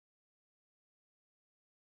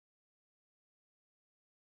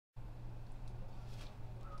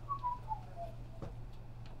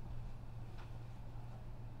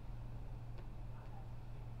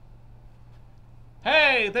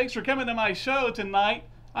Hey, thanks for coming to my show tonight.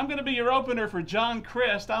 I'm going to be your opener for John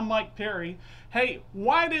Crist. I'm Mike Perry. Hey,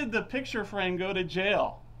 why did the picture frame go to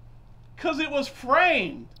jail? Because it was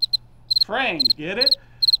framed. Framed, get it?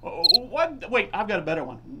 Wait, I've got a better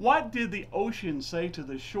one. What did the ocean say to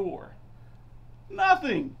the shore?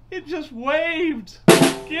 Nothing. It just waved.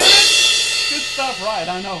 Get it? Good stuff, right,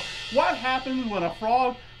 I know. What happens when a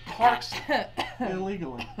frog parks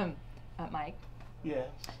illegally? Mike? Yes.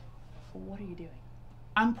 What are you doing?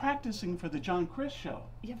 I'm practicing for the John Crist show.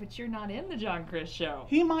 Yeah, but you're not in the John Crist show.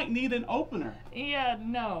 He might need an opener. Yeah,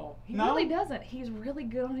 no. He No? really doesn't. He's really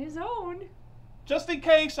good on his own. Just in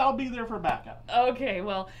case, I'll be there for backup. Okay,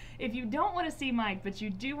 well, if you don't want to see Mike, but you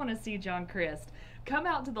do want to see John Crist, come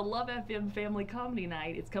out to the Love FM Family Comedy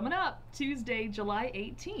Night. It's coming up Tuesday, July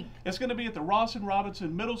 18th. It's going to be at the Ross and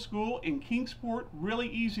Robinson Middle School in Kingsport. Really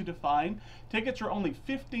easy to find. Tickets are only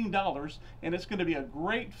 $15, and it's going to be a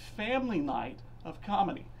great family night of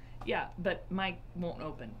comedy. Yeah, but Mike won't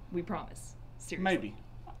open. We promise. Seriously. Maybe.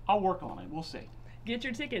 I'll work on it. We'll see. Get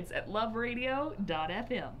your tickets at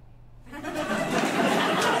loveradio.fm.